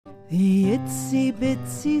The itsy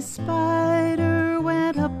bitsy spider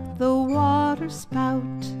went up the water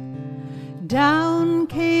spout. Down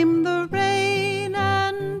came the rain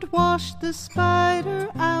and washed the spider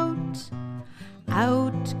out.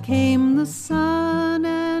 Out came the sun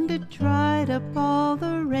and it dried up all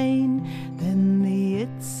the rain. Then the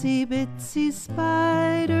itsy bitsy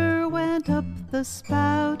spider went up the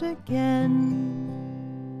spout again.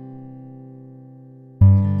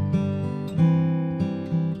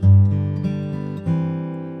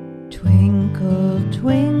 Twinkle,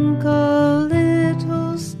 twinkle,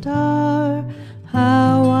 little star,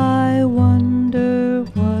 how I wonder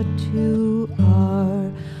what you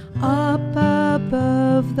are. Up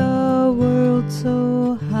above the world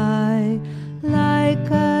so high, like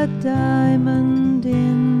a diamond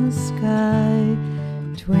in the sky.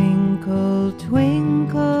 Twinkle,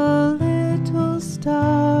 twinkle, little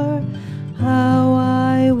star, how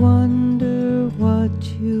I wonder what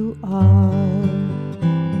you are.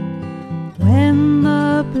 When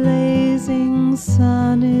the blazing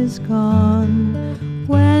sun is gone,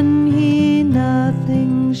 when he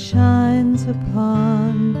nothing shines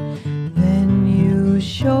upon, then you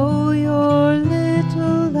show your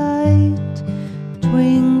little light.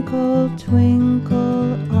 Twinkle,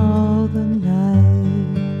 twinkle all the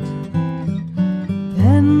night.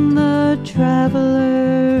 Then the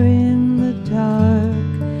traveler in the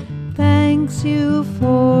dark thanks you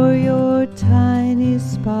for your tiny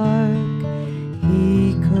spark.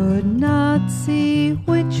 He could not see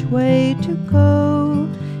which way to go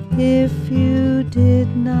if you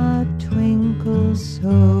did not twinkle so.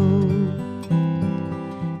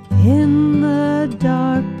 In the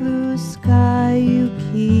dark blue sky you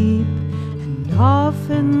keep, and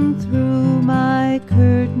often through my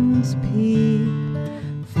curtains peep,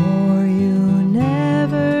 for you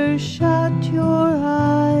never shut your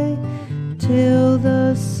eye till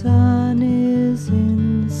the sun is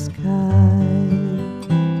in the sky.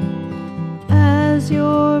 As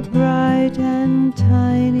your bright and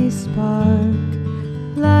tiny spark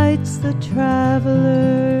lights the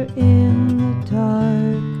traveler in the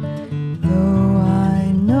dark, though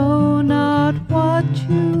I know not what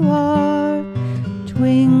you are,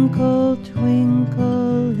 twinkle,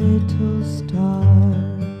 twinkle, little star.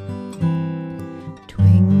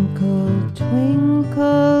 Twinkle,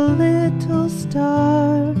 twinkle, little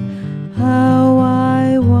star, how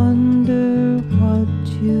I wonder what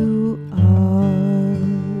you are.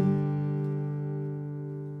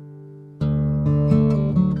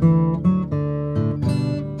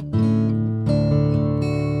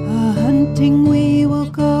 A-hunting we will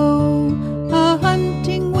go,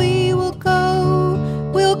 a-hunting we will go.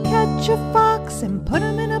 We'll catch a fox and put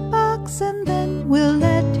him in a box, and then we'll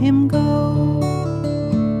let him go.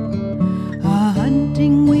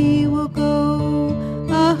 A-hunting we will go,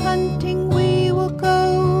 a-hunting we will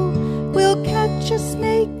go. We'll catch a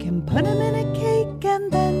snake and put him in a cake,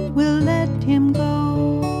 and then we'll let him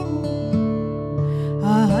go.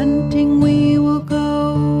 A-hunting we will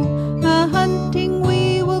go, a-hunting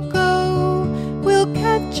we will go. We'll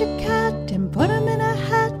catch a cat and put him in a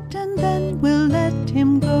hat, and then we'll let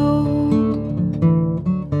him go.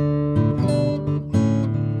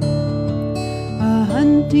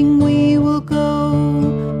 A-hunting we will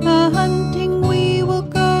go, a-hunting we will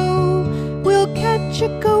go. We'll catch a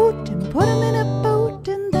goat and put him in a boat,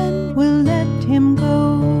 and then we'll let him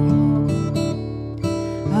go.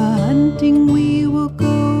 A-hunting we will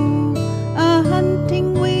go,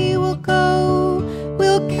 a-hunting we will go.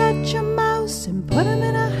 We'll catch a mouse and put him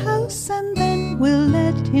in a house, and then we'll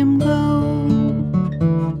let him go.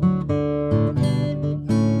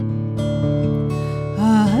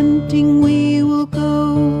 A-hunting we will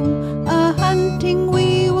go, a-hunting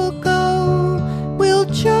we will go. We'll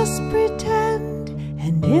just pretend,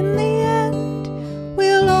 and in the end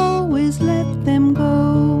we'll always let them go.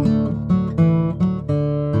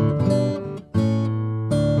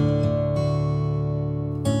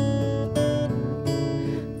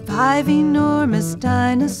 5 enormous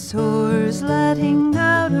dinosaurs letting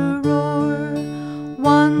out a roar.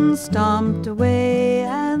 One stomped away,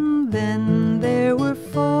 and then there were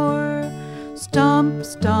 4. Stomp,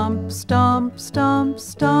 stomp, stomp, stomp,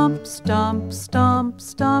 stomp, stomp, stomp,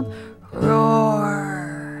 stomp,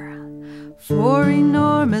 roar. 4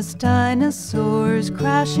 enormous dinosaurs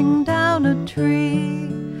crashing down a tree.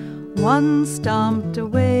 One stomped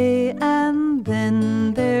away, and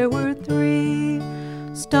then there were 3.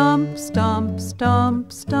 Stomp, stomp,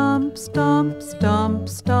 stomp, stomp, stomp, stomp,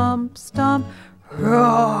 stomp, stomp,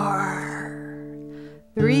 roar.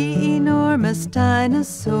 3 enormous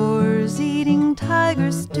dinosaurs eating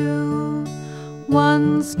tiger stew.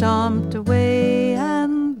 One stomped away,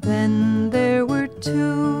 and then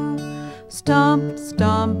Stomp,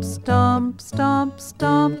 stomp, stomp, stomp,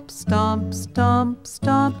 stomp, stomp, stomp,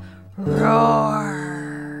 stomp,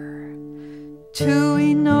 roar. Two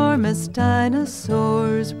enormous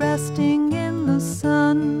dinosaurs resting in the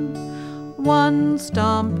sun. One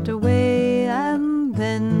stomped away and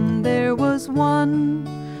then there was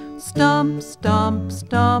one. Stomp, stomp,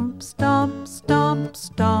 stomp, stomp, stomp,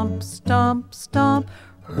 stomp, stomp, stomp,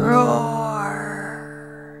 roar.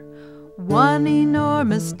 One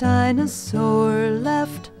enormous dinosaur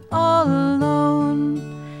left all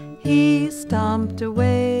alone. He stomped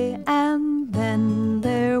away and then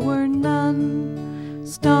there were none.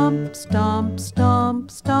 Stomp, stomp,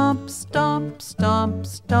 stomp, stomp, stomp, stomp,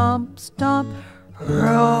 stomp, stomp,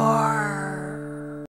 roar.